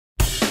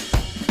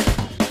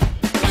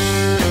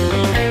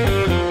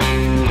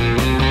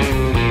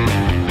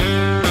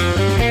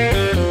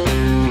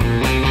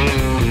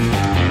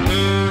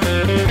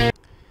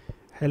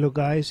Hello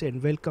guys,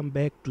 and welcome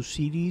back to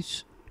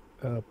series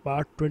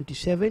part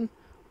 27,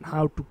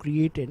 how to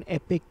create an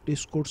epic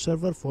Discord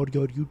server for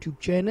your YouTube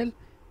channel.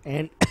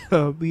 And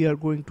we are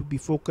going to be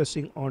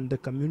focusing on the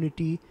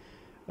community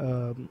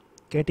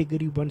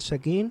category once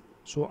again.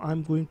 So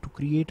I'm going to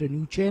create a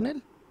new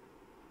channel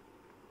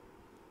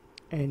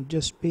and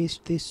just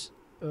paste this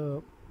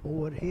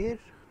over here,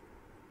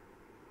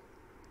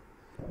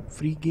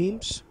 free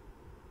games.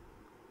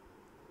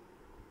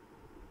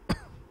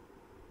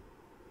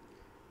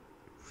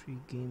 Free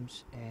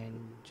games, and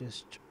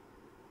just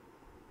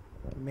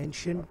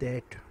mention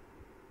that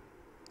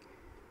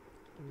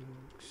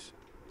links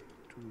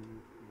to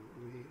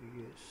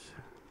various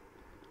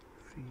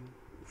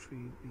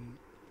freebie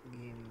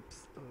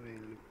games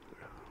available.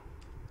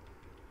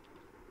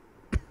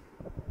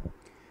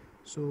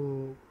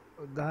 So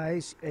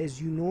guys,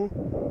 as you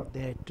know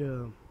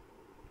that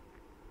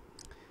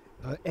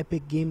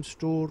Epic Game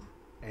Store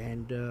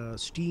and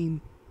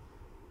Steam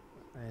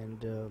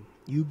and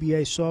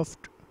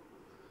Ubisoft,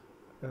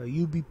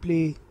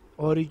 Ubiplay,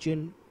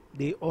 Origin,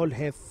 they all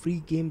have free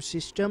game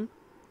system,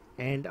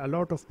 and a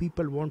lot of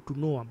people want to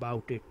know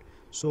about it.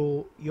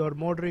 So your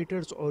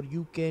moderators or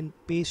you can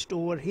paste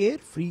over here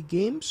free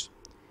games,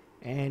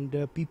 and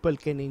people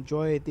can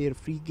enjoy their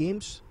free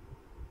games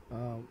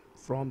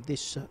from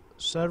this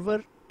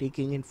server,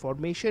 taking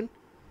information.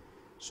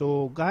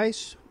 So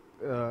guys,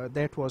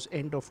 that was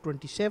end of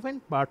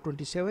part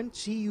 27.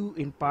 See you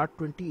in part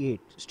 28.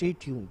 Stay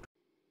tuned.